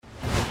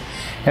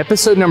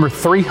Episode number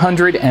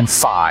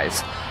 305,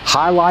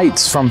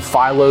 Highlights from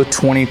FILO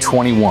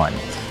 2021,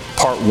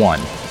 Part 1.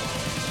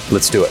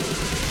 Let's do it.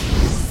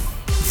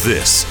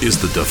 This is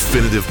the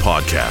definitive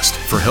podcast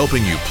for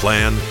helping you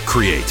plan,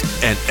 create,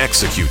 and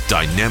execute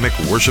dynamic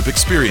worship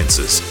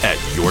experiences at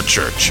your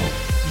church.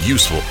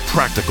 Useful,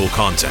 practical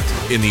content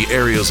in the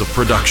areas of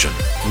production,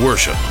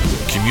 worship,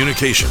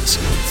 communications,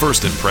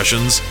 first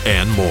impressions,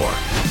 and more.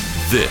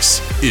 This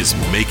is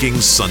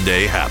Making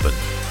Sunday Happen.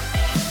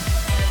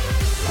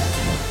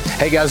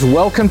 Hey guys,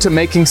 welcome to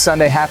Making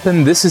Sunday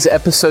Happen. This is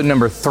episode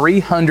number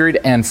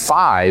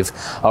 305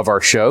 of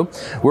our show.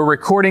 We're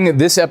recording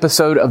this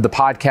episode of the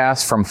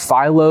podcast from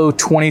FILO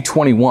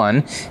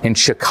 2021 in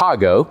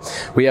Chicago.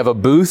 We have a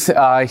booth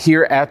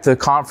here at the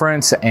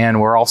conference, and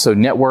we're also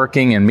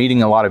networking and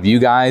meeting a lot of you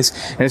guys.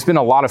 And it's been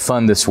a lot of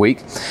fun this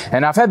week.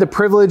 And I've had the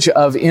privilege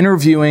of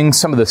interviewing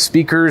some of the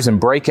speakers and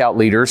breakout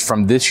leaders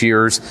from this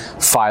year's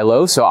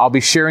FILO. So I'll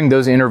be sharing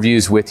those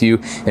interviews with you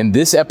in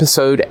this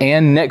episode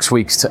and next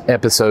week's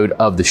episode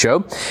of the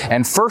show.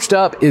 And first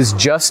up is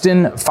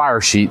Justin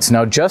Firesheets.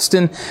 Now,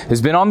 Justin has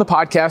been on the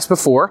podcast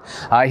before.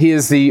 He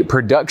is the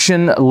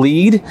production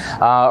lead,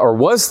 or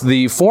was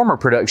the former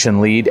production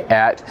lead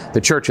at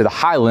the Church of the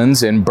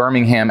Highlands in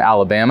Birmingham,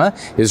 Alabama.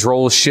 His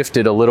role has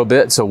shifted a little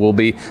bit, so we'll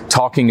be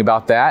talking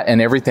about that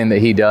and everything that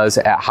he does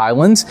at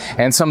Highlands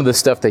and some of the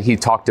stuff that he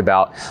talked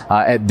about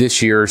at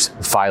this year's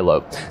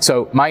FILO.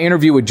 So my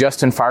interview with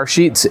Justin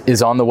Firesheets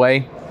is on the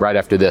way right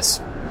after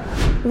this.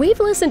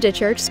 We've listened to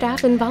church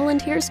staff and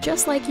volunteers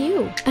just like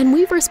you, and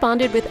we've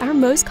responded with our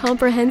most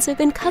comprehensive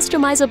and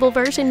customizable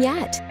version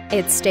yet.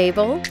 It's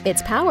stable,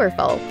 it's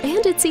powerful,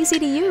 and it's easy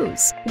to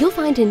use. You'll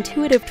find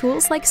intuitive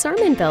tools like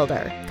Sermon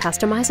Builder,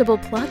 customizable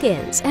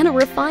plugins, and a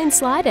refined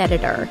slide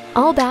editor,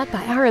 all backed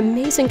by our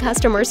amazing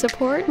customer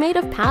support made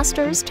of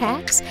pastors,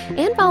 techs,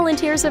 and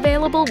volunteers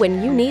available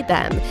when you need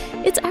them.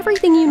 It's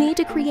everything you need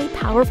to create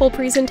powerful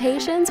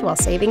presentations while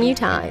saving you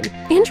time.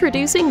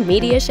 Introducing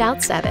Media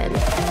Shout 7.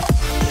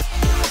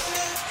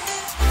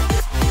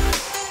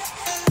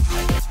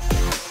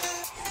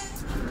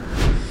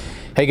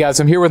 Hey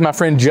guys, I'm here with my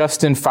friend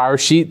Justin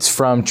Firesheets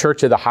from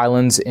Church of the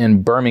Highlands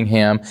in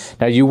Birmingham.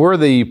 Now, you were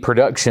the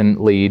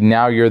production lead.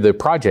 Now you're the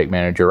project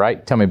manager,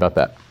 right? Tell me about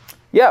that.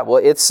 Yeah, well,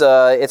 it's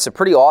a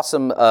pretty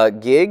awesome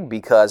gig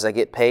because I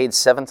get paid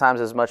 7 times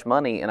as much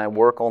money and I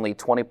work only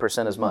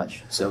 20% as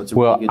much. So it's a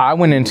really good I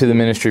went into the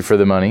ministry for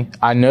the money.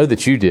 I know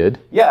that you did.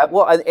 Yeah,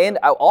 well, and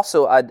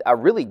I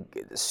really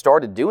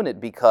started doing it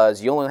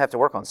because you only have to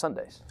work on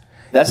Sundays.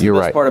 That's the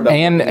best part about it.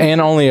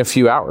 And only a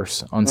few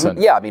hours on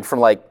Sunday. Yeah, I mean,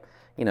 from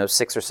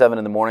 6 or 7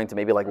 in the morning to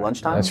maybe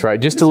lunchtime. That's right.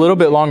 Just a little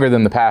bit longer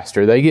than the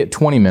pastor. They get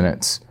 20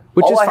 minutes,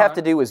 which is All I fine. have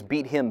to do is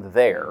beat him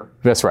there.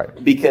 That's right.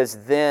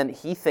 Because then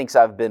he thinks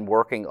I've been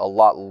working a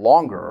lot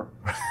longer.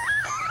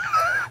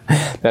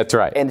 That's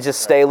right. And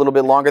just stay a little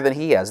bit longer than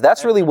he has.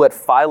 That's really what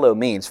FILO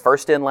means.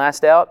 First in,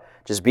 last out.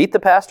 Just beat the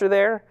pastor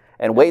there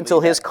and wait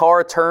until his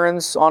car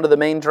turns onto the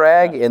main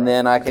drag, and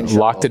then I can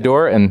lock the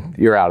door and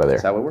you're out of there.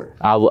 That's how it works.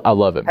 I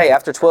love it. Hey,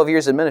 after 12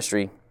 years in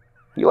ministry,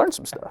 you learn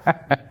some stuff.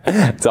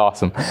 It's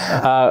awesome.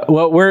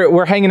 Well,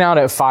 we're hanging out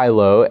at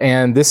FILO,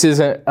 and this is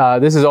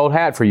old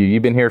hat for you.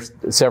 You've been here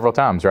several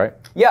times, right?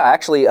 Yeah,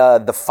 actually,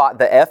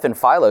 the F in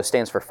FILO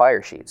stands for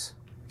Firesheets.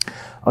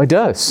 Oh, it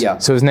does? Yeah.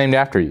 So it's named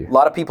after you. A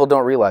lot of people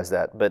don't realize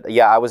that, but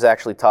yeah, I was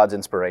actually Todd's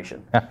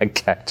inspiration.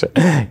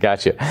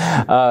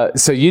 Gotcha.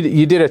 So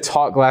you did a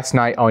talk last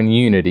night on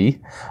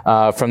unity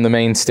from the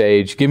main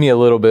stage. Give me a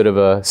little bit of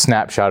a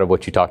snapshot of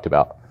what you talked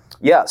about.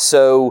 Yeah,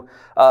 so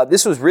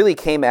this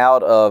came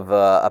out of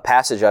a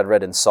passage I'd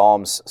read in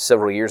Psalms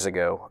several years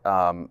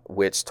ago,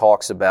 which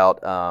talks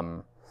about,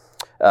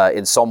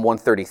 in Psalm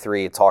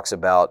 133, it talks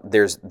about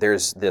there's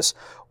this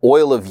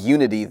oil of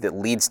unity that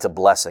leads to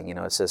blessing.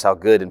 It says how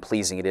good and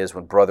pleasing it is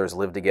when brothers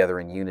live together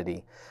in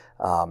unity.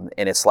 And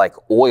it's like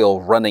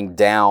oil running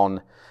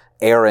down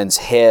Aaron's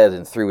head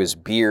and through his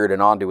beard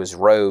and onto his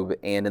robe.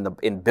 And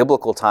in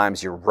biblical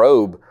times, your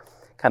robe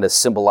kind of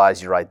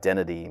symbolizes your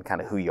identity and kind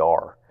of who you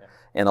are.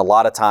 And a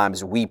lot of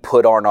times we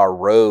put on our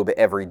robe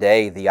every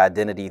day the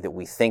identity that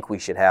we think we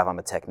should have. I'm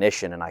a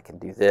technician and I can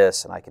do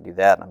this and I can do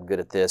that and I'm good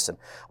at this. And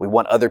we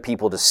want other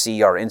people to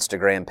see our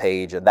Instagram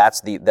page, and that's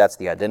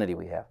the identity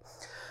we have.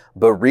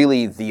 But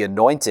really the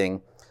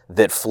anointing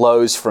that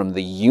flows from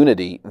the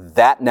unity,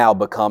 that now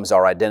becomes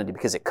our identity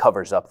because it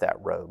covers up that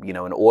robe.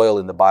 And oil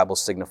in the Bible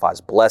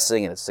signifies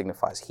blessing and it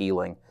signifies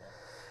healing.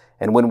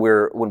 And when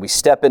we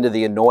step into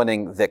the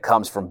anointing that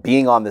comes from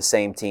being on the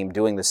same team,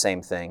 doing the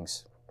same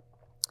things,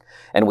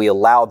 and we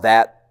allow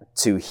that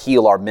to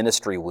heal our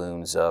ministry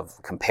wounds of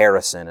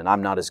comparison, and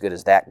I'm not as good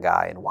as that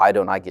guy, and why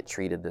don't I get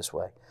treated this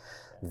way?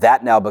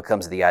 That now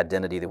becomes the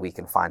identity that we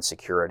can find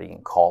security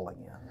and calling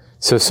in.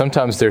 So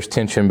sometimes there's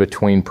tension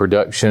between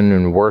production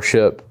and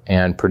worship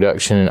and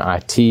production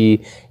and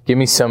IT. Give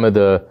me some of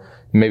the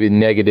maybe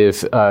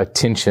negative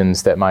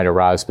tensions that might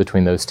arise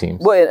between those teams?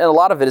 Well, and a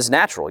lot of it is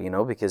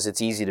natural, because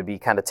it's easy to be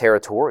kind of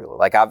territorial.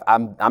 Like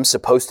I'm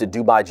supposed to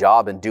do my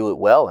job and do it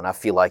well, and I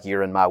feel like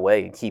you're in my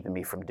way and keeping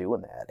me from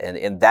doing that.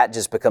 And that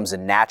just becomes a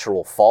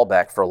natural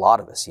fallback for a lot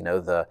of us.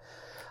 The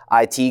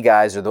IT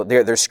guys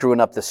they're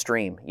screwing up the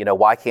stream.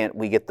 Why can't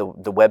we get the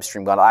web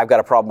stream going? I've got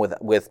a problem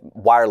with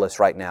wireless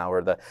right now,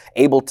 or the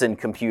Ableton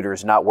computer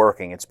is not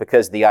working. It's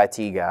because the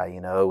IT guy,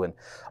 and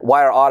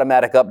why are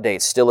automatic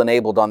updates still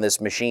enabled on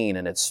this machine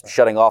and it's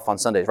shutting off on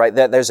Sundays, right?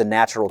 There's a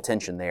natural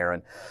tension there.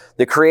 And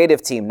the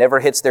creative team never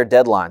hits their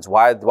deadlines.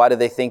 Why do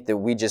they think that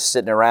we just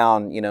sitting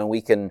around,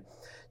 we can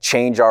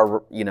change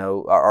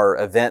our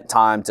event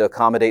time to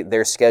accommodate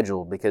their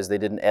schedule because they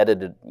didn't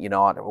edit it,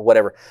 or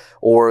whatever.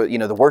 Or,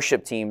 the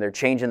worship team, they're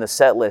changing the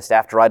set list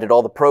after I did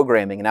all the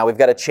programming, and now we've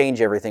got to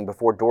change everything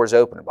before doors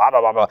open, blah, blah,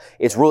 blah, blah.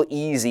 It's real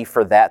easy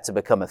for that to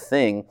become a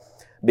thing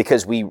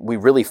because we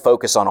really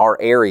focus on our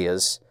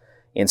areas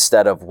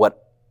instead of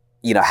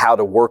how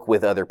to work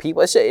with other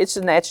people. It's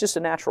just a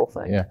natural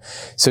thing. Yeah.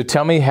 So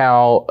tell me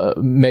how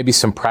maybe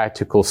some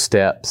practical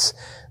steps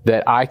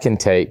that I can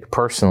take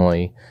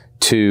personally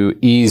to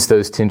ease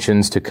those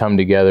tensions, to come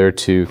together,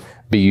 to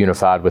be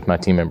unified with my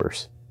team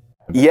members.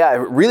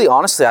 Yeah, really,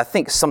 honestly, I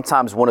think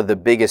sometimes one of the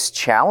biggest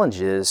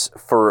challenges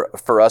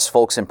for us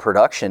folks in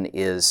production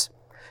is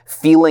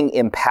feeling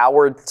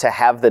empowered to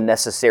have the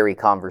necessary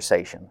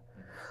conversation.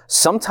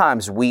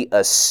 Sometimes we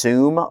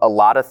assume a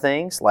lot of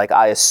things, like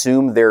I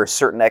assume there are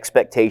certain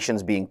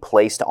expectations being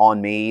placed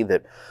on me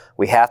that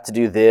we have to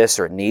do this,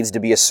 or it needs to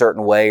be a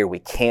certain way, or we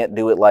can't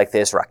do it like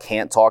this, or I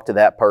can't talk to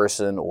that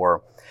person,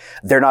 or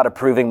they're not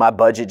approving my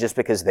budget just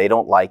because they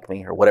don't like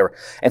me or whatever.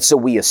 And so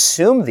we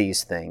assume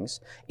these things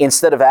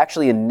instead of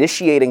actually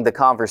initiating the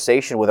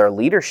conversation with our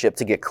leadership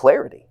to get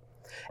clarity.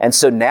 And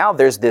so now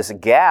there's this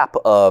gap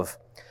of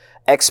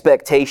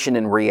expectation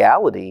and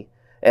reality.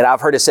 And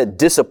I've heard it said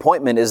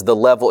disappointment is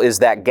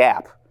that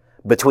gap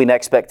between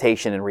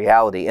expectation and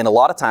reality. And a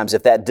lot of times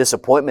if that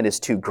disappointment is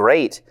too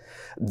great,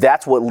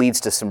 that's what leads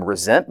to some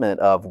resentment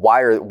of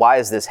why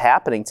is this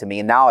happening to me?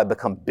 And now I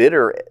become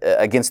bitter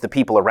against the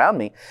people around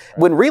me,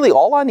 when really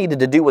all I needed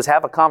to do was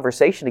have a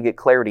conversation to get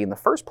clarity in the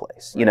first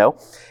place,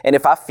 And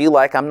if I feel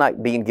like I'm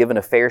not being given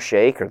a fair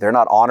shake, or they're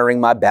not honoring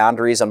my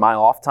boundaries on my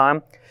off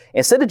time,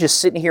 instead of just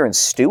sitting here and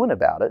stewing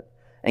about it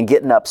and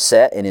getting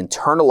upset and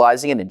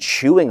internalizing it and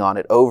chewing on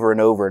it over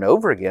and over and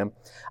over again,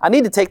 I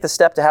need to take the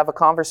step to have a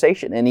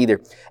conversation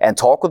and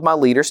talk with my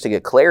leaders to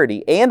get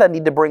clarity. And I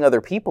need to bring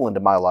other people into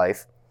my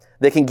life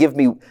that can give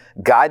me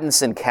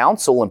guidance and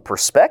counsel and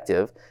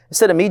perspective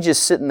instead of me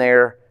just sitting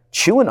there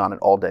chewing on it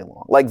all day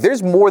long. Like,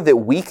 there's more that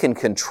we can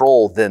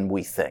control than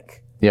we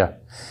think. Yeah,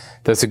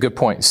 that's a good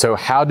point. So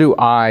how do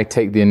I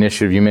take the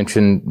initiative? You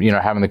mentioned,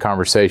 having the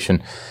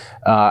conversation.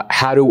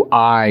 How do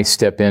I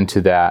step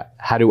into that?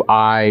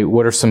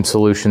 What are some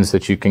solutions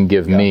that you can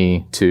give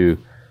me to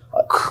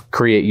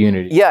create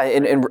unity? Yeah,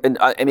 and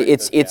I mean,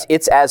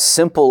 it's as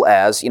simple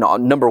as,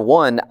 number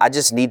one, I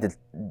just need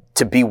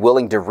to be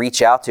willing to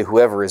reach out to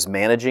whoever is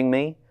managing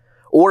me.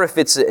 Or if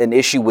it's an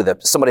issue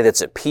with somebody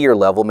that's at peer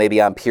level,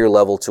 maybe I'm peer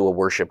level to a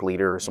worship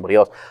leader or somebody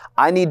else,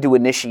 I need to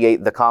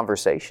initiate the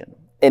conversation.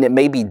 And it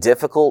may be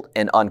difficult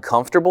and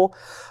uncomfortable,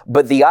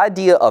 but the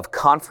idea of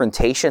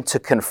confrontation, to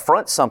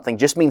confront something,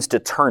 just means to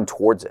turn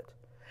towards it.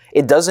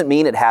 It doesn't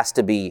mean it has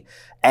to be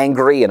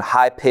angry and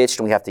high-pitched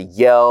and we have to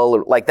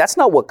yell. That's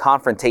not what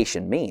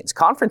confrontation means.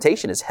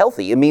 Confrontation is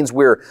healthy. It means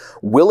we're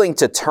willing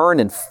to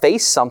turn and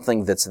face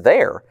something that's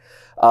there.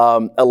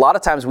 A lot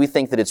of times we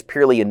think that it's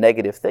purely a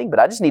negative thing, but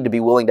I just need to be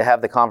willing to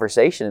have the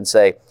conversation and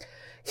say,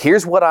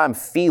 here's what I'm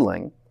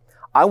feeling.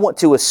 I want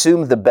to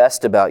assume the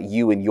best about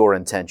you and your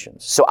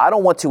intentions. So I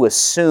don't want to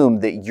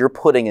assume that you're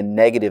putting a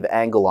negative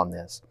angle on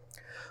this.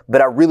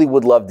 But I really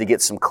would love to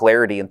get some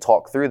clarity and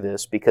talk through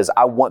this because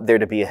I want there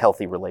to be a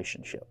healthy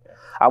relationship.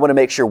 I want to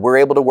make sure we're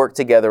able to work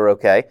together,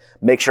 okay?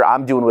 Make sure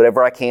I'm doing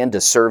whatever I can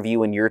to serve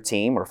you and your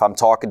team. Or if I'm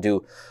talking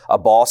to a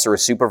boss or a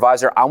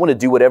supervisor, I want to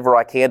do whatever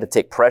I can to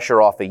take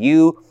pressure off of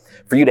you,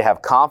 for you to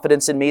have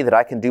confidence in me that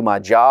I can do my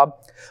job.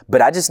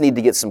 But I just need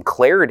to get some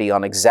clarity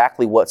on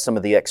exactly what some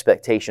of the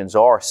expectations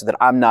are so that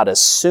I'm not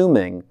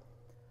assuming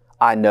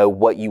I know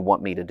what you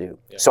want me to do.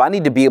 Yeah. So I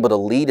need to be able to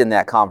lead in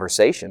that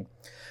conversation.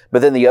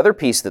 But then the other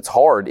piece that's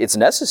hard, it's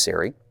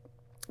necessary,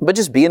 but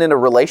just being in a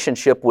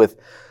relationship with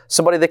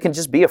somebody that can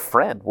just be a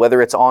friend, whether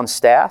it's on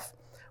staff,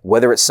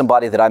 whether it's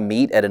somebody that I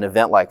meet at an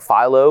event like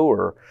FILO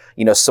or,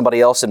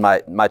 somebody else in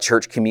my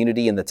church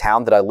community in the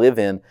town that I live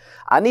in.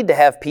 I need to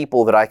have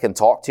people that I can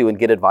talk to and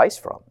get advice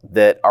from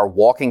that are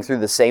walking through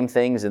the same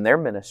things in their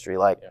ministry.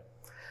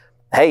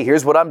 Hey,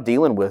 here's what I'm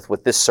dealing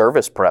with this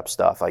service prep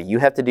stuff. You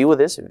have to deal with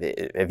this.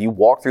 Have you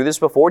walked through this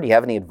before? Do you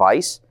have any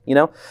advice?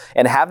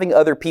 And having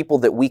other people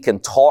that we can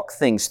talk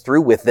things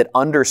through with that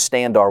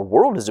understand our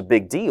world is a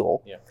big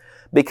deal. Yeah.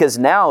 Because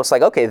now it's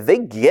like, okay, they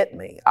get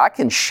me. I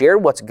can share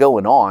what's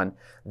going on.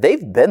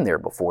 They've been there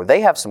before.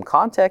 They have some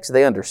context.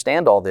 They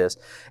understand all this.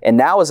 And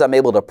now as I'm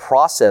able to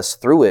process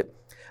through it,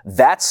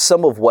 That's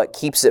some of what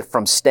keeps it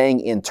from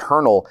staying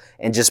internal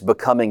and just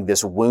becoming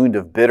this wound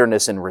of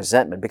bitterness and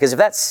resentment. Because if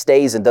that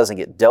stays and doesn't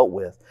get dealt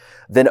with,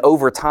 then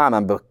over time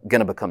I'm going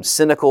to become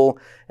cynical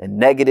and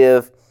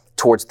negative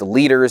towards the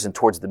leaders and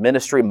towards the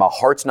ministry. My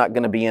heart's not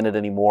going to be in it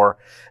anymore.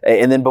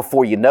 And then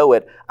before you know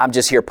it, I'm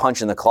just here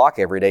punching the clock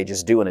every day,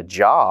 just doing a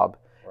job.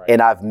 Right.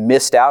 And I've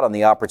missed out on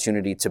the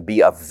opportunity to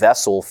be a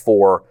vessel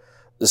for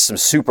some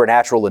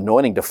supernatural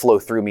anointing to flow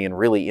through me and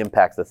really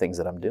impact the things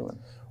that I'm doing.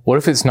 What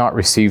if it's not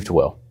received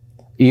well?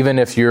 Even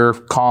if you're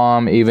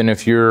calm, even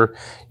if you're,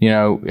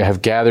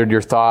 have gathered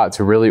your thoughts,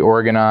 are really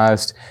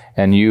organized,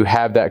 and you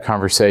have that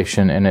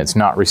conversation and it's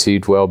not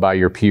received well by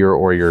your peer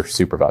or your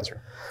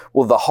supervisor?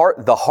 Well, the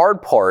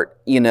hard part,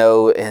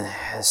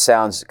 it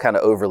sounds kind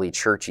of overly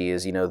churchy,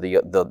 is,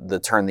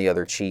 the turn the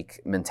other cheek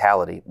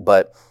mentality.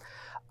 But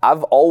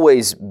I've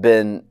always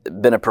been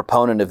a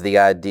proponent of the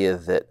idea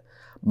that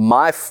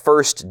my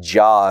first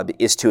job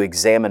is to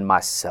examine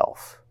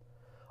myself.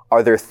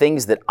 Are there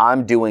things that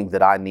I'm doing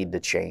that I need to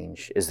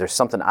change? Is there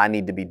something I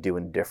need to be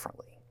doing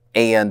differently?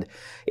 And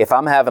if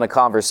I'm having a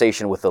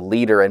conversation with a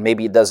leader and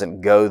maybe it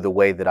doesn't go the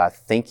way that I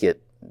think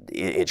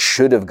it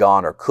should have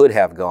gone or could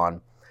have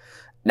gone,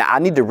 now I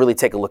need to really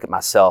take a look at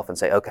myself and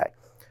say, okay,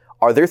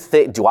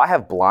 do I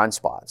have blind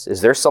spots?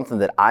 Is there something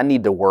that I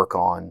need to work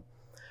on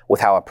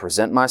with how I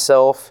present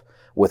myself,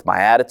 with my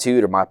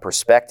attitude or my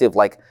perspective?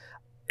 Like,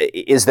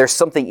 is there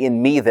something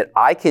in me that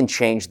I can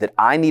change that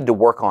I need to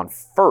work on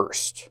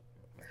first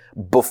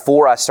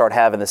before I start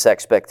having this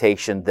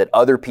expectation that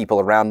other people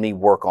around me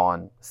work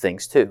on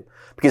things too?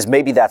 Because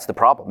maybe that's the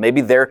problem. Maybe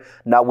they're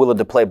not willing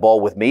to play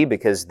ball with me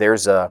because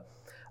there's a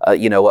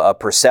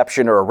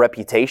perception or a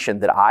reputation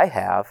that I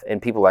have, and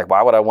people are like,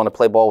 why would I want to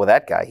play ball with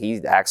that guy? He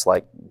acts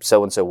like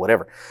so-and-so,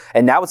 whatever.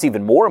 And now it's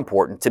even more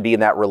important to be in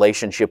that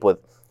relationship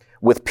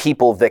with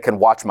people that can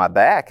watch my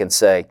back and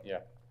say,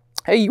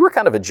 hey, you were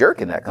kind of a jerk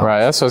in that conversation.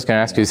 Right, that's what I was going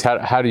to ask you, is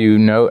how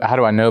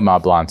do I know my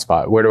blind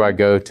spot? Where do I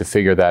go to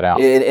figure that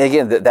out? And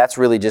again, that's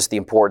really just the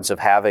importance of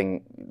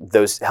having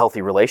those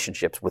healthy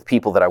relationships with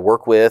people that I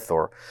work with,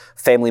 or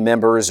family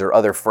members or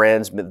other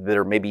friends that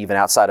are maybe even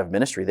outside of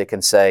ministry that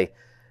can say,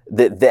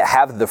 that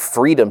have the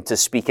freedom to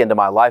speak into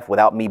my life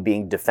without me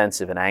being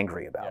defensive and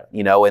angry about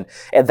it,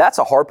 and that's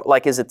a hard,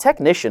 like as a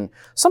technician,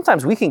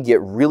 sometimes we can get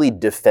really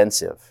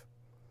defensive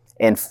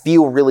and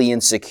feel really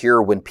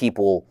insecure when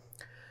people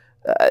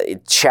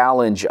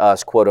challenge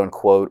us, quote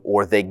unquote,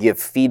 or they give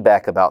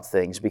feedback about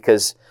things,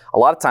 because a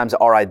lot of times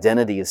our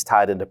identity is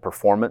tied into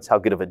performance, how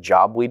good of a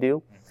job we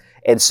do.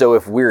 And so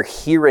if we're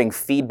hearing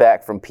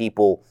feedback from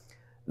people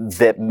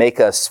that make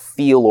us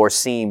feel or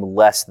seem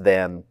less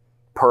than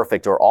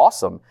perfect or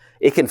awesome,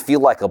 it can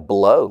feel like a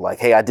blow, like,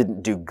 hey, I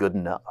didn't do good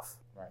enough.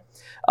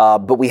 Right.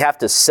 But we have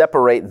to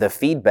separate the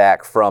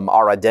feedback from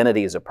our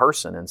identity as a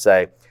person and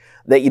say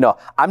that,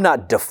 I'm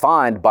not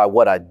defined by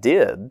what I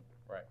did.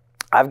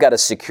 I've got a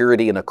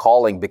security and a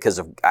calling because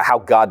of how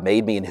God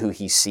made me and who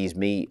He sees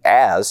me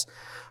as.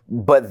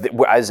 But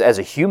as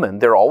a human,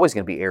 there are always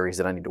going to be areas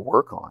that I need to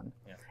work on.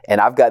 Yeah. And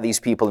I've got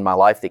these people in my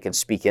life that can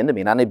speak into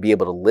me, and I need to be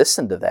able to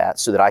listen to that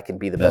so that I can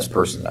be the best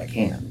person that I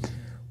can.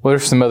 What are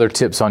some other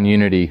tips on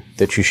unity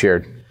that you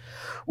shared?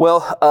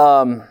 Well,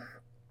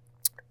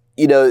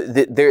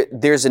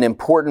 there's an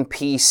important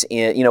piece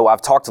in,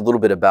 I've talked a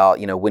little bit about,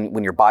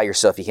 when you're by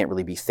yourself, you can't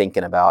really be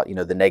thinking about,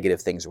 the negative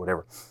things or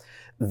whatever.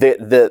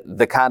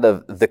 The kind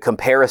of the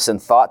comparison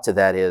thought to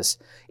that is,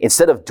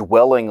 instead of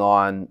dwelling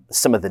on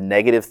some of the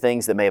negative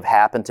things that may have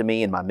happened to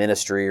me in my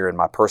ministry or in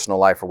my personal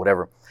life or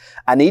whatever,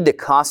 I need to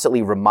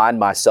constantly remind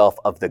myself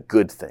of the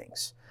good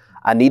things.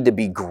 I need to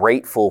be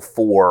grateful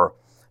for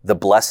the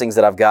blessings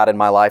that I've got in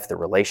my life, the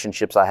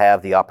relationships I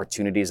have, the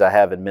opportunities I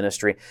have in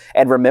ministry,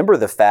 and remember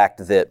the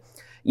fact that,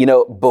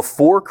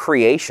 before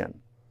creation,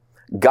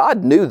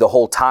 God knew the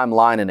whole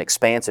timeline and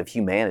expanse of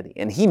humanity,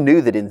 and He knew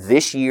that in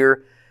this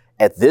year,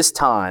 at this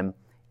time,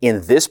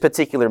 in this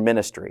particular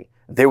ministry,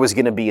 there was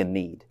going to be a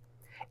need.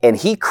 And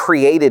He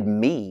created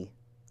me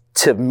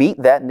to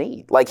meet that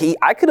need. Like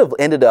I could have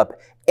ended up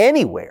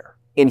anywhere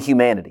in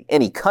humanity,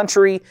 any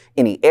country,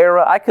 any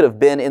era. I could have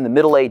been in the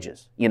Middle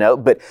Ages,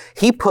 but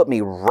He put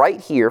me right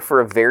here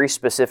for a very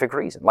specific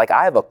reason. Like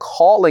I have a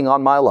calling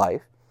on my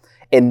life,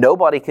 and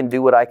nobody can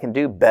do what I can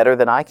do better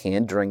than I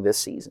can during this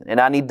season. And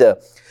I need to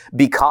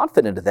be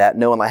confident of that,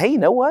 knowing like, hey, you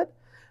know what?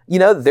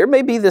 There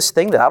may be this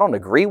thing that I don't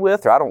agree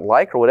with or I don't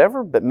like or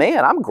whatever, but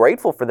man, I'm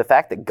grateful for the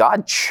fact that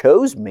God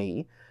chose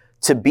me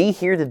to be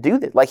here to do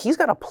that. Like He's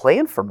got a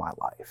plan for my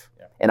life.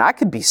 Yeah. And I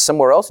could be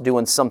somewhere else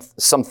doing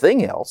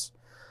something else,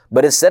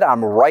 but instead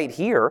I'm right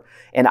here,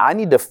 and I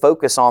need to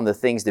focus on the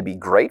things to be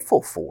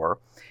grateful for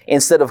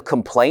instead of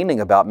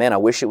complaining about, man, I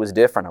wish it was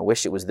different. I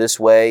wish it was this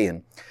way,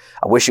 and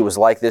I wish it was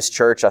like this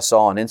church I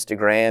saw on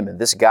Instagram, and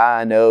this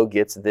guy I know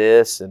gets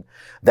this, and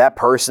that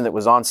person that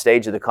was on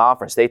stage at the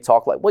conference, they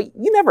talk like, well,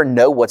 you never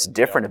know what's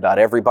different about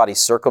everybody's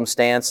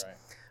circumstance, right,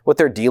 what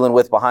they're dealing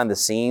with behind the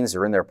scenes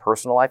or in their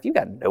personal life. You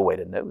got no way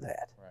to know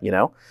that,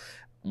 right.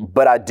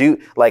 But I do,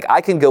 like I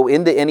can go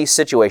into any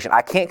situation.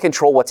 I can't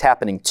control what's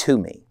happening to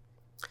me,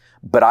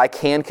 but I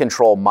can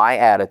control my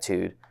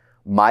attitude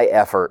my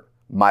effort,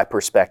 my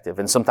perspective.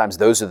 And sometimes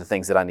those are the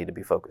things that I need to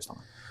be focused on.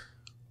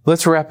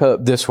 Let's wrap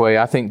up this way.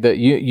 I think that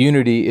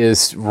unity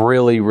is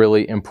really,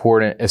 really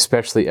important,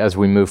 especially as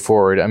we move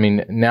forward. I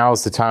mean, now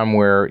is the time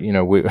where,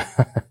 we,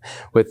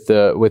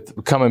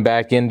 with coming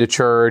back into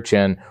church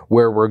and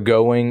where we're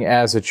going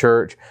as a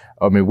church,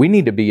 I mean, we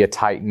need to be a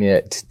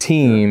tight-knit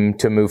team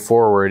to move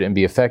forward and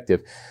be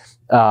effective.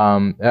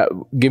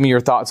 Give me your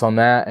thoughts on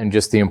that and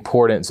just the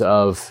importance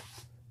of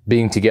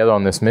being together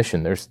on this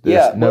mission. There's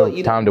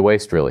no time to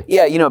waste, really.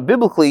 Yeah,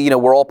 biblically,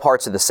 we're all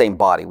parts of the same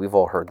body. We've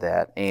all heard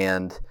that.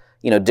 And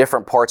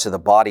different parts of the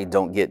body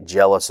don't get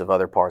jealous of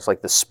other parts.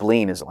 Like the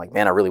spleen is like,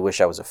 man, I really wish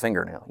I was a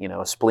fingernail.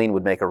 A spleen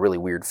would make a really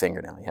weird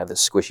fingernail. You have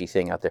this squishy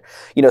thing out there.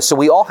 So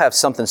we all have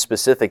something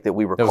specific that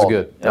we were called.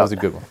 That was a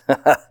good one.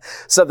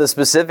 Something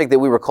specific that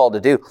we were called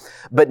to do.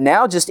 But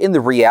now just in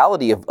the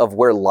reality of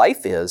where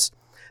life is,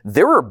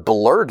 there are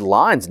blurred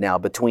lines now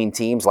between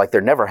teams like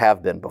there never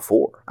have been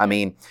before. I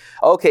mean,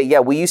 okay, yeah,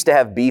 we used to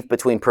have beef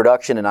between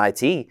production and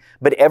IT,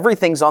 but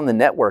everything's on the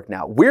network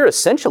now. We're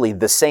essentially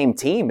the same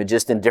team,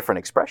 just in different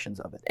expressions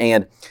of it.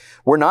 And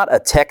we're not a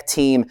tech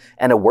team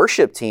and a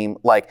worship team.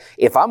 Like,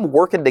 if I'm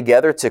working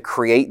together to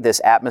create this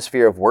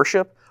atmosphere of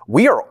worship,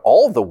 we are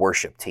all the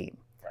worship team,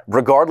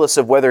 regardless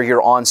of whether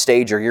you're on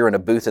stage or you're in a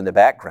booth in the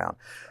background.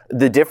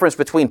 The difference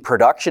between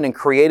production and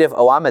creative,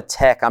 I'm a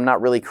tech, I'm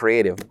not really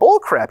creative. Bull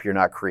crap, you're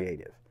not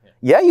creative.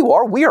 Yeah, you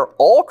are. We are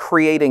all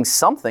creating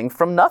something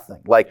from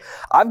nothing. Like,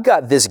 I've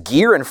got this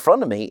gear in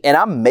front of me and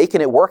I'm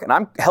making it work and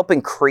I'm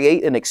helping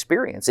create an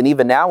experience. And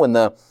even now in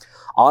the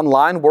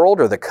online world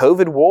or the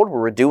COVID world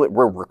where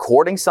we're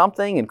recording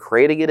something and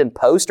creating it in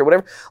post or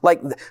whatever,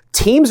 like,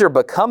 teams are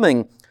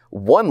becoming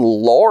one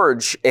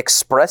large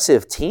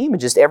expressive team,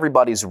 and just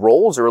everybody's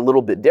roles are a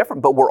little bit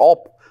different, but we're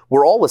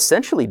all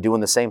essentially doing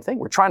the same thing.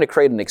 We're trying to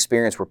create an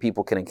experience where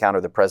people can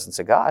encounter the presence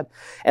of God.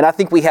 And I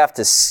think we have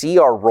to see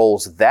our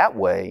roles that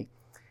way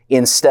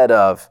instead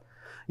of,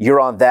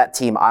 you're on that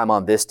team, I'm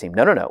on this team.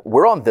 No.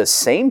 We're on the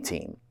same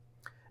team.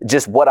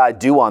 Just what I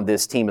do on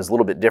this team is a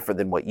little bit different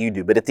than what you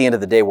do. But at the end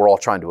of the day, we're all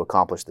trying to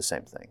accomplish the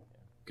same thing.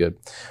 Good.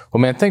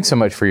 Well, man, thanks so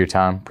much for your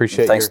time.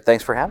 Appreciate it.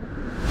 Thanks for having me.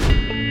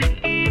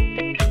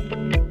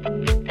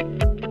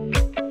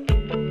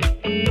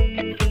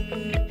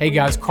 Hey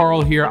guys,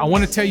 Carl here. I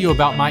want to tell you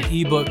about my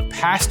ebook,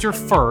 Pastor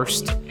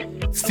First,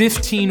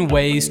 15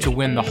 Ways to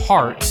Win the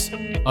Hearts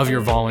of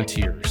Your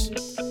Volunteers.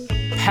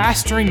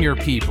 Pastoring your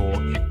people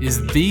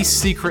is the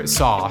secret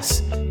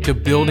sauce to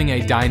building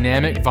a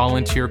dynamic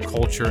volunteer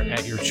culture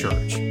at your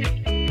church.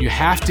 You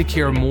have to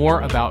care more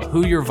about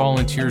who your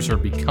volunteers are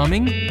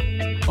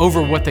becoming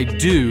over what they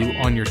do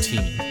on your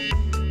team.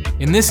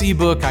 In this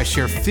ebook, I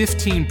share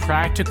 15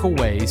 practical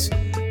ways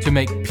to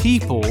make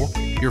people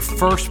your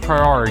first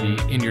priority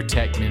in your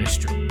tech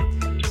ministry.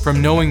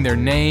 From knowing their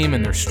name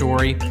and their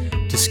story,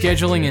 to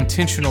scheduling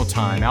intentional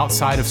time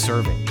outside of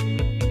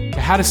serving,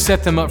 to how to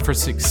set them up for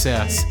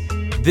success,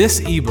 this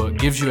ebook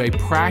gives you a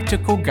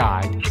practical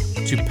guide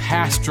to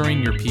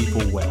pastoring your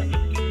people well.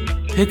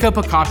 Pick up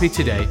a copy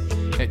today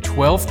at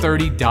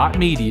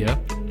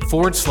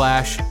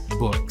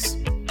 1230.media/books.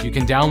 You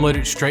can download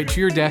it straight to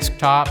your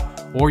desktop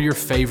or your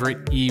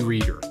favorite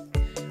e-reader.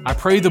 I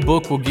pray the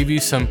book will give you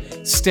some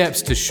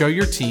steps to show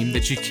your team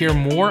that you care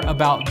more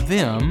about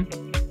them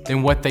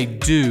than what they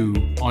do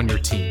on your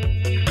team.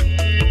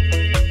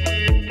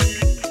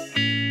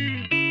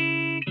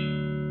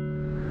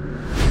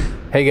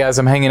 Hey guys,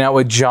 I'm hanging out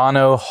with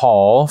Jono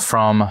Hall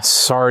from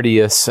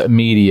Sardius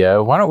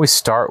Media. Why don't we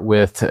start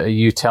with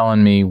you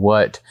telling me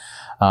what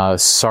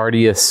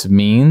Sardius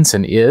means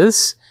and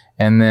is,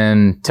 and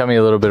then tell me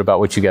a little bit about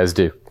what you guys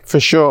do. For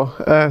sure.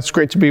 It's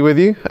great to be with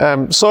you.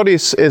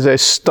 Sardius is a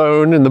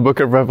stone in the book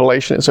of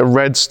Revelation. It's a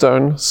red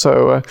stone.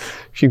 So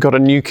if you've got a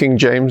New King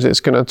James, it's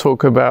going to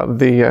talk about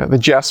the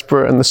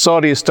jasper and the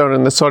sardius stone.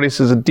 And the sardius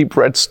is a deep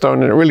red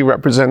stone, and it really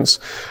represents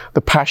the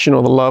passion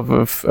or the love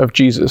of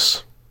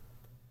Jesus.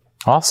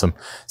 Awesome.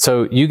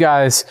 So you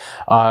guys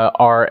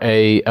are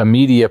a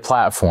media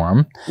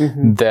platform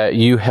that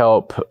you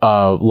help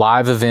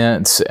live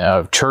events,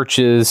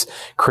 churches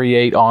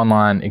create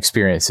online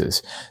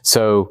experiences.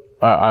 So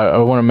I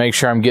want to make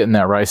sure I'm getting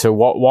that right. So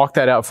walk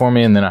that out for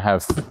me, and then I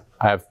have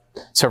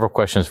several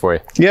questions for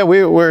you. Yeah,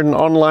 we're an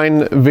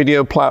online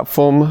video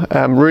platform,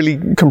 really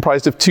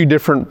comprised of two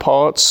different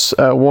parts.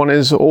 One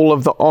is all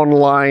of the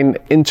online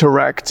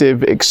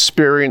interactive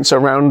experience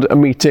around a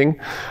meeting.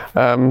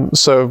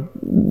 So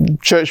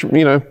church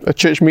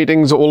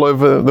meetings all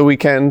over the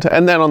weekend,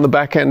 and then on the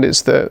back end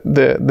it's the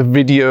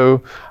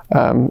video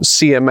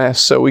CMS,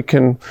 so we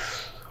can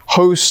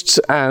host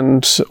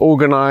and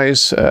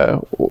organize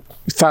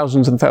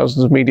thousands and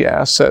thousands of media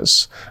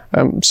assets.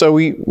 So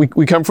we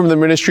come from the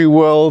ministry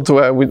world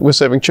where we're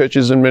serving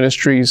churches and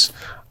ministries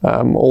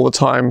all the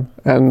time,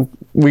 and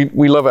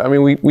we love it. I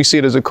mean, we see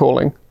it as a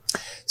calling.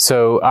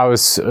 So I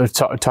was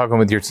talking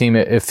with your team.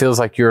 It feels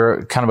like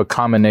you're kind of a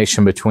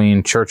combination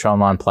between church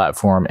online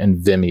platform and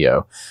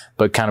Vimeo,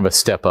 but kind of a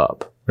step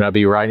up. Would I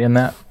be right in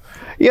that?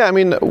 Yeah, I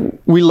mean,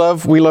 we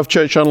love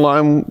Church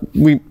Online.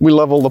 We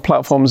love all the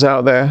platforms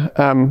out there.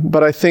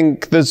 But I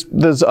think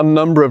there's a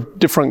number of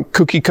different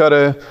cookie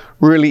cutter,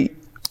 really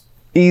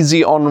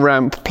easy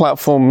on-ramp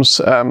platforms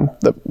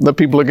that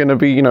people are going to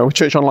be,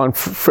 Church Online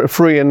for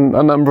free, and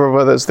a number of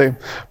others, they're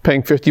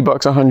paying $50,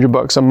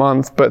 $100 a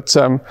month. But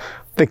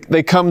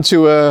they come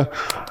to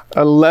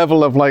a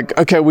level of like,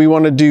 okay, we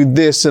want to do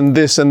this and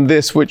this and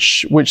this,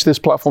 which this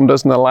platform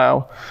doesn't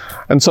allow.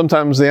 And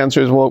sometimes the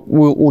answer is, well,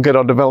 we'll get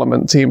our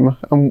development team.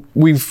 And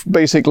we've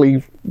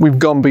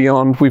gone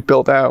beyond, we've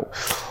built out.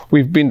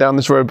 We've been down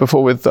this road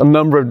before with a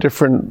number of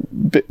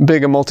different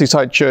bigger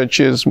multi-site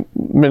churches,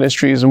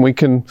 ministries, and we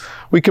can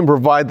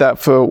provide that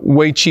for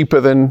way cheaper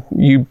than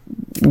you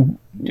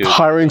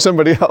hiring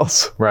somebody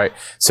else. Right.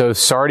 So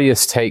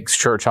Sardius takes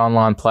Church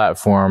Online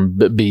platform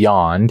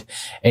beyond,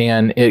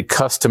 and it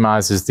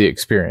customizes the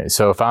experience.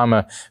 So if I'm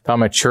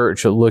a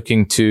church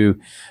looking to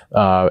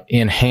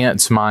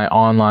enhance my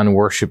online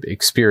worship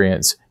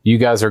experience, you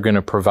guys are going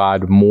to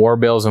provide more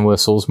bells and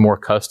whistles, more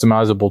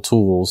customizable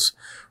tools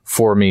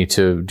for me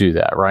to do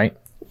that, right?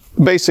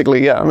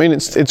 Basically, yeah. I mean,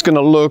 it's going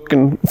to look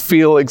and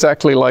feel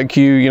exactly like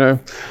you.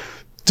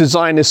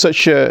 Design is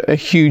such a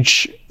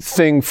huge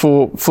thing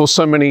for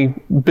so many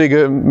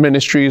bigger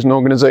ministries and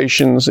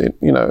organizations.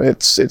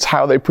 It's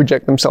how they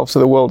project themselves to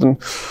the world,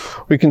 and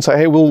we can say,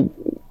 hey, we'll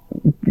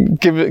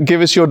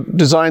give us your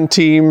design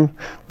team,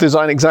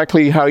 design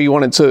exactly how you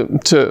want it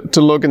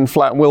to look and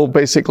flat. We'll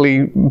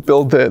basically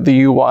build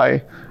the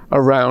UI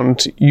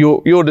around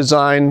your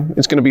design.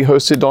 It's going to be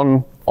hosted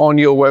on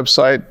your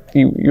website.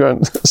 You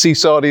won't see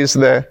Sardius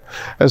there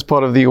as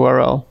part of the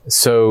URL.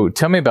 So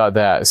tell me about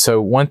that.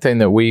 So one thing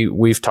that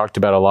we've talked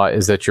about a lot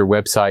is that your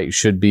website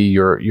should be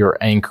your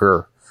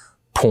anchor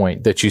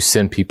point that you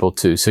send people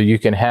to. So you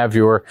can have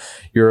your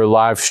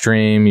live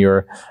stream,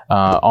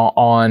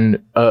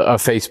 on a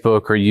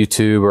Facebook or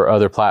YouTube or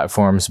other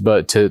platforms,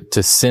 but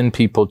to send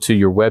people to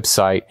your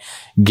website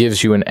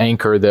gives you an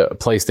anchor, a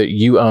place that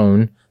you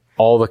own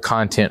all the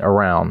content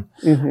around.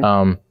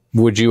 Mm-hmm.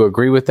 Would you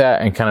agree with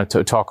that and kind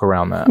of talk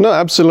around that? No,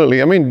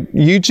 absolutely. I mean,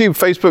 YouTube,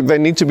 Facebook, they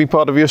need to be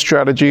part of your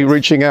strategy,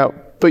 reaching out,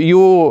 but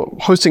you're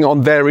hosting on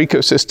their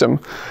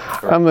ecosystem.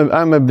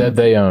 Right. That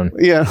they own.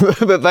 Yeah,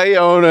 that they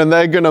own, and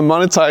they're going to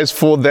monetize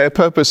for their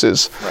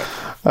purposes.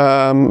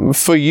 Right.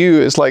 For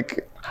you, it's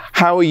like,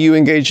 how are you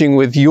engaging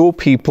with your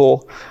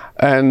people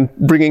and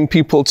bringing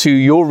people to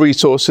your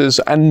resources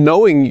and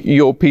knowing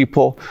your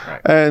people? Right.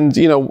 And,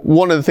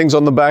 one of the things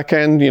on the back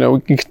end,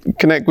 we can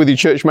connect with your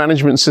church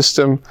management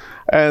system,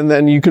 and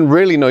then you can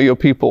really know your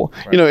people.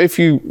 Right. If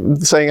you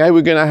saying, hey,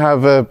 we're going to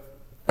have a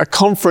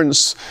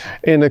conference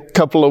in a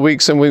couple of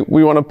weeks, and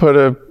we want to put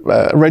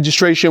a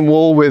registration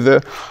wall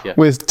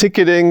with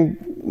ticketing,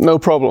 no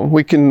problem.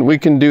 We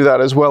can do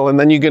that as well. And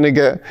then you're going to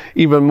get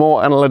even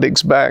more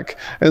analytics back.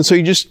 And so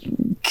you're just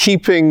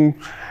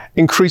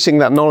increasing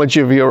that knowledge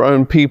of your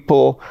own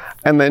people,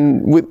 and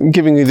then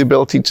giving you the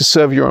ability to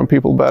serve your own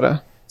people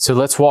better. So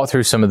let's walk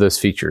through some of those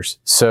features.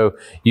 So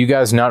you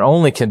guys not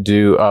only can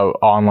do an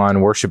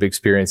online worship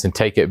experience and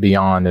take it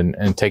beyond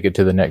and take it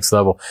to the next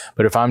level,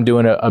 but if I'm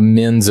doing a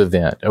men's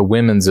event, a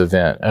women's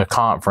event, a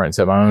conference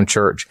at my own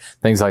church,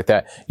 things like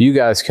that, you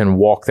guys can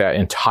walk that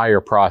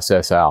entire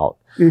process out.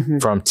 Mm-hmm.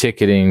 From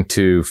ticketing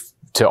to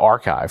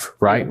archive,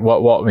 right? Mm-hmm.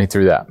 Walk me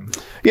through that.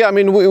 Yeah, I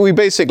mean, we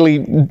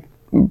basically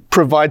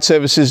provide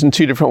services in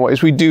two different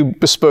ways. We do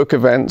bespoke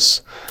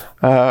events.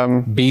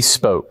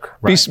 Bespoke,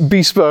 right?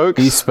 Bespoke.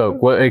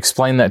 Bespoke.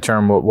 Explain that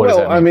term. What does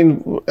that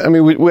mean? I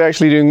mean,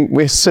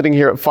 we're sitting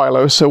here at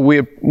FILO, so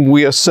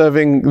we are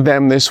serving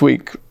them this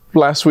week.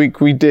 Last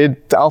week we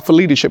did the Alpha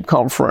Leadership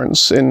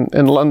Conference in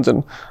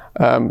London.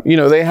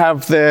 They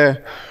have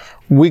their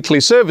weekly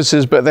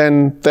services, but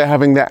then they're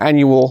having their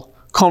annual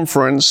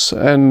conference,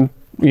 and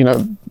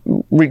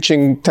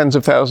reaching tens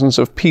of thousands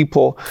of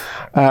people.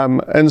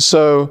 And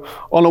so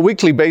on a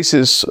weekly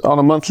basis, on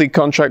a monthly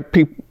contract,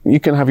 you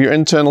can have your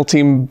internal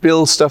team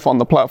build stuff on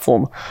the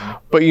platform.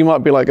 But you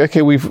might be like,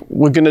 okay, we're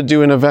going to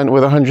do an event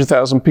with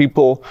 100,000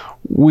 people.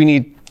 We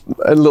need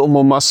a little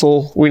more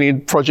muscle. We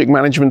need project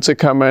management to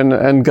come in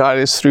and guide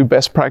us through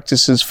best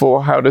practices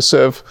for how to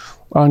serve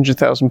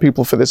 100,000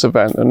 people for this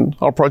event. And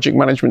our project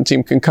management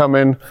team can come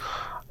in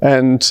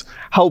and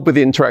help with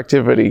the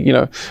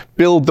interactivity,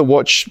 build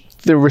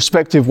the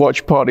respective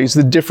watch parties,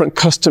 the different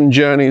custom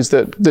journeys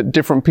that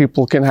different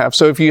people can have.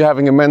 So if you're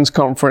having a men's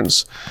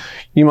conference,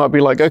 you might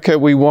be like, okay,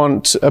 we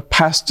want a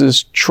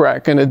pastor's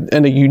track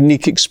and a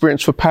unique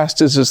experience for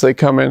pastors as they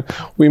come in.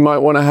 We might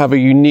want to have a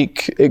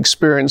unique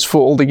experience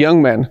for all the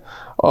young men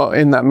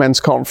in that men's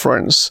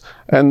conference.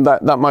 And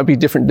that might be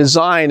different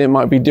design. It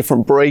might be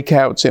different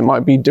breakouts. It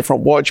might be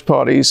different watch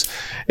parties.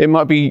 It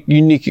might be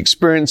unique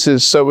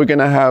experiences. So we're going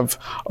to have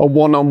a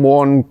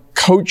one-on-one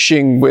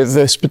coaching with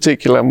this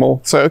particular, and we'll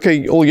say,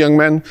 okay, all young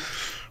men,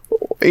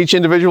 each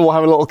individual will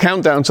have a little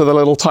countdown to the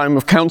little time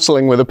of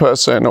counseling with a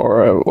person,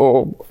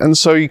 and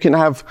so you can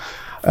have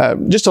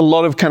just a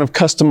lot of kind of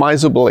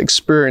customizable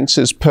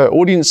experiences per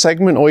audience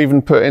segment or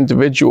even per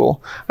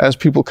individual as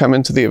people come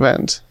into the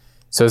event.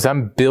 So as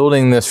I'm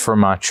building this for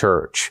my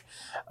church,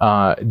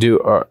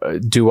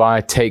 do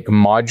I take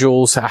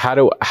modules?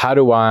 How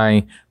do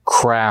I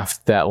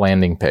craft that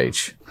landing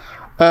page?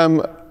 I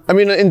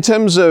mean, in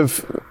terms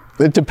of,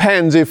 it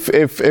depends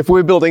if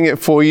we're building it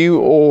for you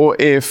or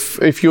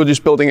if you're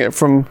just building it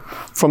from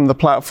the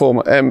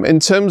platform. In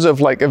terms of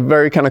like a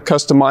very kind of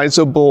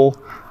customizable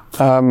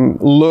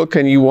look,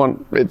 and you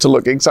want it to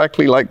look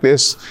exactly like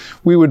this,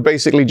 we would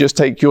basically just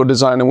take your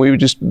design and we would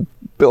just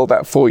build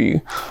that for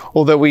you.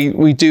 Although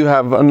we do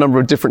have a number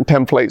of different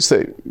templates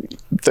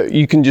that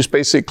you can just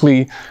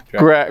basically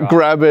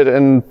grab it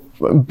and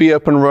be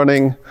up and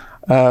running.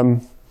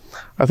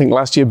 I think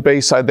last year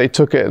Bayside, they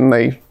took it and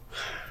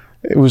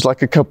it was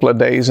like a couple of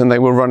days and they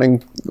were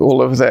running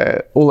all of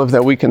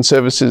their weekend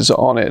services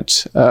on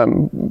it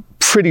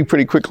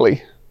pretty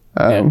quickly.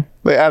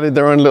 They added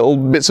their own little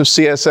bits of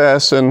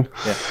CSS and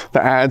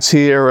the ads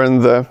here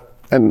and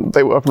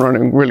they were up and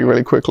running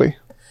really quickly.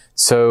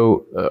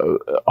 So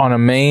on a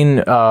main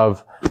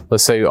of,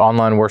 let's say,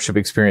 online worship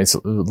experience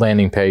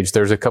landing page,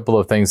 there's a couple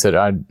of things that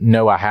I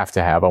know I have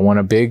to have. I want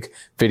a big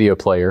video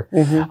player.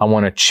 I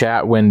want a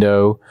chat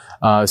window.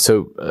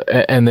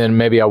 And then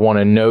maybe I want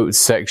a notes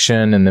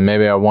section, and then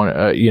maybe I want,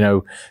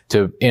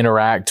 to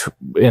interact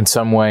in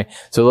some way.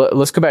 So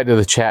let's go back to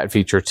the chat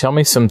feature. Tell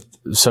me some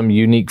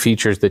unique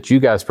features that you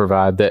guys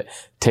provide that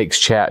takes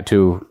chat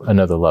to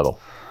another level.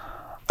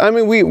 I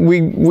mean,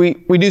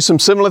 we do some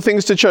similar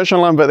things to Church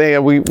Online,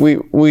 but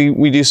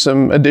we do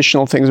some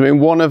additional things. I mean,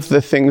 one of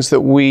the things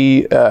that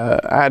we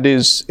add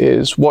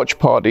is watch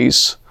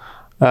parties.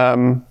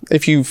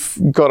 If you've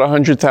got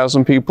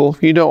 100,000 people,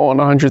 you don't want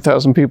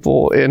 100,000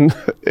 people in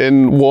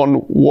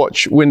one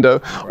watch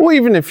window. Or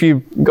even if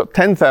you've got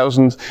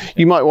 10,000,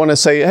 you might want to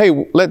say,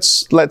 hey,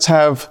 let's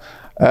have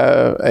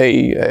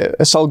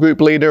a cell group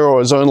leader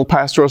or a zonal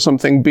pastor or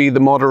something be the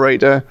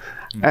moderator.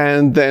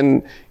 And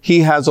then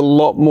he has a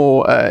lot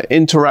more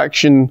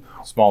interaction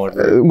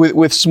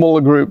with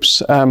smaller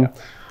groups.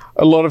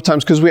 A lot of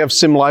times, because we have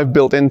SimLive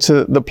built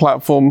into the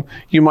platform,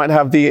 you might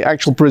have the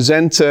actual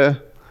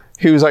presenter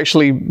who's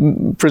actually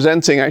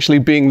presenting, actually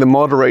being the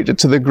moderator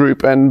to the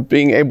group and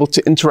being able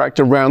to interact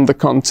around the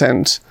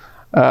content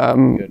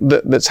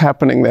that's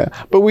happening there.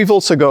 But we've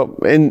also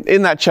got,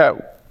 in that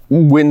chat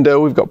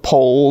window, we've got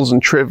polls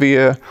and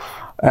trivia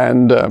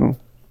and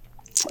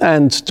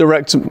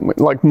direct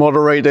like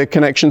moderator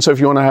connection. So if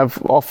you want to have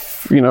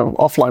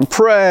offline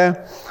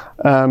prayer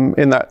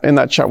in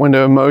that chat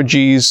window,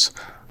 emojis,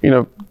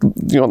 your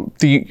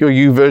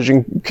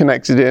YouVersion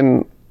connected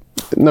in,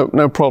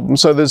 no problem.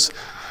 So there's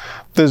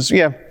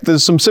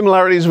some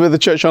similarities with the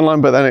Church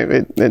Online, but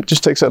then it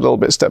just takes that a little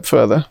bit step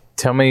further.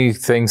 Tell me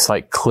things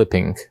like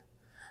clipping.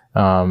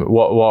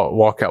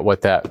 Walk out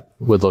what that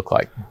would look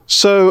like.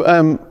 So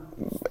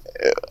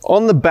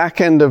on the back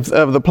end of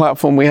the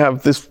platform, we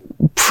have this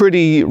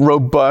pretty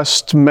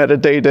robust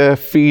metadata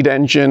feed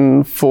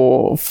engine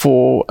for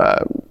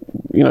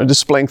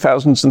displaying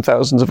thousands and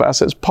thousands of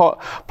assets. Part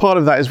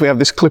of that is we have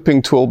this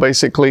clipping tool.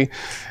 Basically,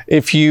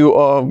 if you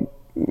are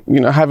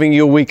having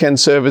your weekend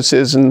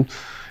services and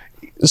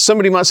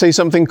somebody might say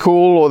something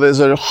cool, or there's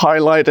a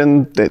highlight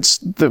and it's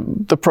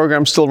the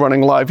program's still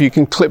running live, you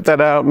can clip that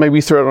out,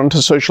 maybe throw it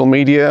onto social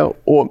media,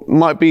 or it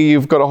might be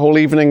you've got a whole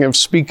evening of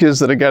speakers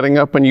that are getting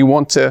up and you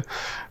want to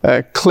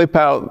clip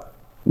out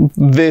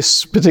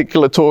this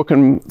particular talk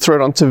and throw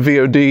it onto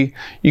VOD.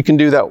 You can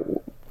do that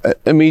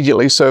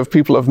immediately. So if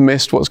people have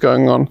missed what's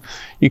going on,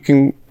 you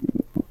can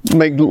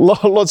make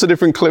lots of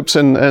different clips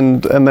and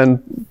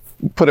then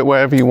put it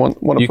wherever you want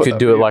to put it. You could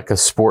do it like a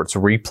sports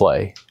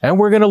replay, and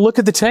we're going to look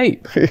at the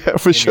tape. Yeah,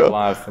 for sure.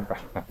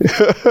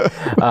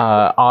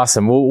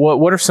 Awesome. Well,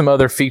 what are some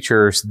other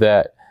features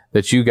that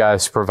you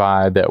guys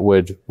provide that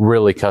would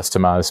really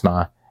customize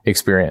my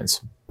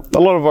experience? A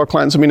lot of our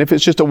clients, I mean, if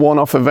it's just a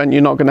one-off event,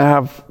 you're not going to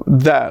have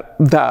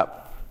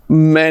that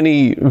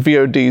many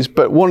VODs.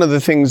 But one of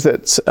the things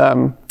that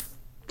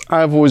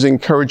I've always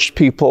encouraged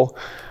people,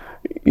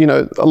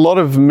 a lot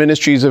of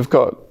ministries have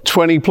got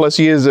 20 plus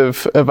years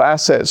of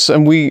assets,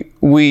 and we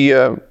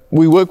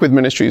work with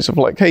ministries of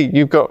like, hey,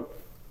 you've got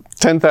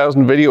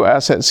 10,000 video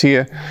assets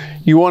here.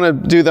 You want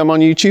to do them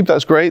on YouTube?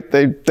 That's great.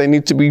 They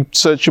need to be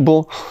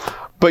searchable.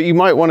 But you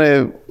might want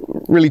to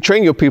really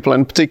train your people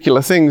in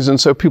particular things, and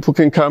so people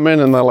can come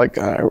in and they're like,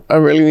 I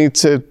really need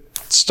to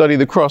study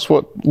the cross.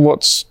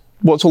 What's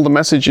all the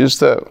messages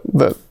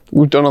that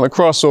we've done on the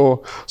cross,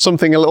 or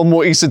something a little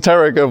more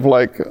esoteric of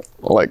like,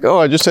 oh,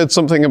 I just said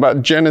something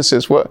about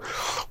Genesis.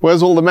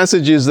 Where's all the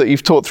messages that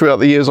you've taught throughout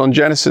the years on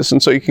Genesis?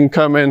 And so you can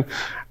come in,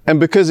 and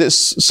because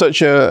it's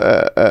such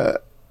a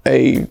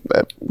kind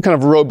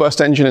of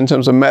robust engine in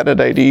terms of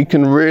metadata, you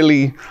can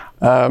really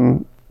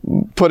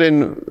put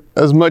in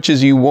as much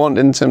as you want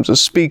in terms of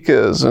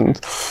speakers and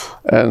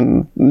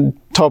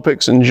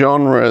topics and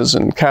genres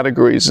and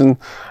categories,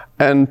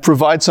 and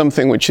provide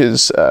something which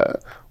is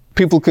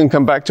people can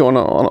come back to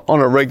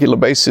on a regular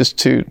basis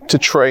to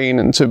train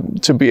and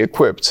to be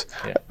equipped.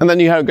 Yeah. And then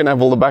you're going to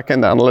have all the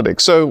back-end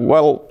analytics. So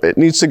while it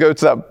needs to go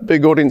to that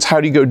big audience,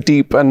 how do you go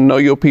deep and know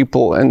your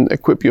people and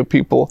equip your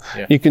people?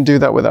 Yeah. You can do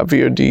that with that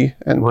VOD.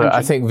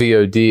 I think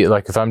VOD,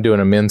 like if I'm doing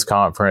a men's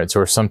conference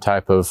or some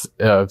type of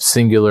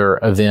singular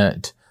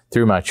event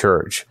through my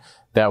church,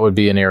 that would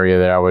be an area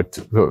that I would,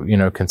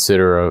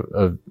 consider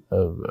a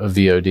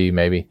VOD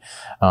maybe.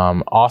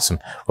 Awesome.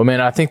 Well,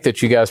 man, I think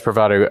that you guys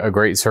provide a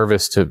great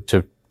service to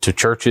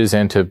churches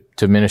and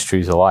to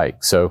ministries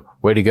alike. So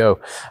way to go.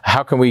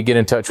 How can we get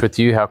in touch with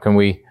you? How can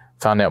we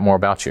find out more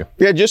about you?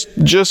 Yeah,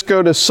 just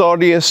go to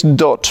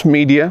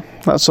sardius.media.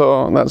 That's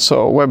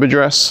our web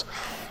address.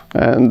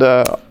 And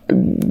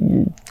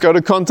go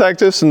to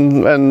contact us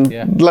and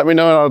let me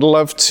know. I'd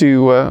love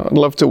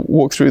to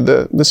walk through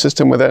the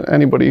system with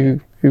anybody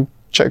who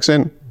checks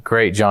in.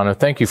 Great, Jono.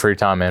 Thank you for your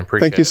time, man.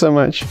 Appreciate it. Thank you so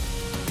much.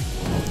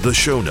 The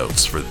show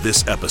notes for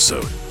this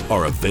episode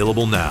are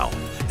available now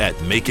at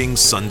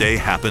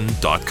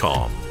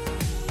makingsundayhappen.com.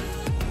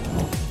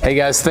 Hey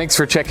guys, thanks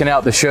for checking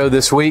out the show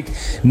this week.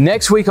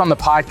 Next week on the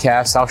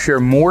podcast, I'll share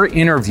more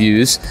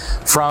interviews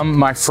from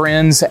my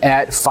friends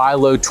at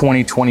FILO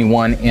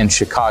 2021 in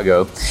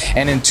Chicago.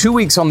 And in 2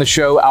 weeks on the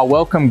show, I'll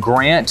welcome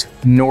Grant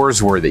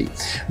Norsworthy.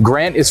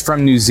 Grant is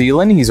from New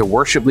Zealand. He's a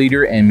worship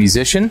leader and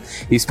musician.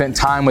 He spent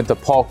time with the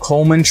Paul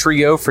Coleman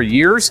Trio for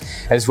years,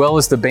 as well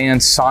as the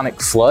band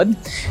Sonic Flood.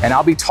 And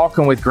I'll be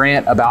talking with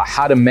Grant about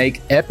how to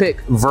make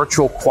epic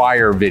virtual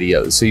choir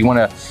videos. So you want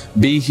to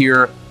be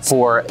here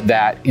for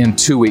that in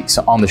 2 weeks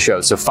on the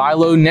show. So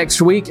FILO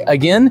next week.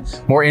 Again,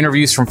 more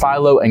interviews from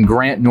FILO and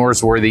Grant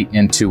Norsworthy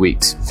in 2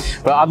 weeks.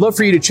 But I'd love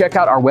for you to check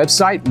out our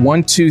website,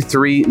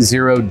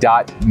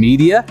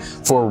 1230.media,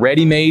 for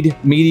ready-made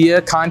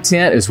media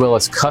content, as well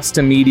as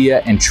custom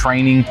media and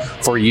training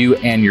for you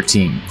and your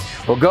team.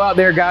 Well, go out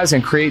there, guys,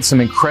 and create some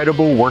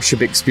incredible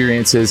worship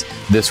experiences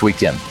this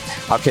weekend.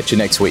 I'll catch you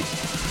next week.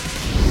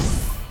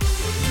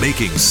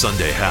 Making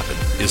Sunday Happen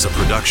is a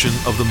production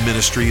of the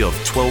ministry of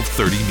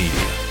 1230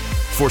 Media.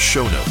 For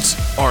show notes,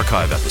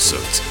 archive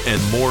episodes,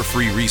 and more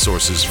free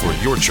resources for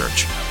your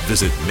church,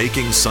 visit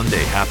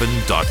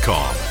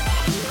makingsundayhappen.com.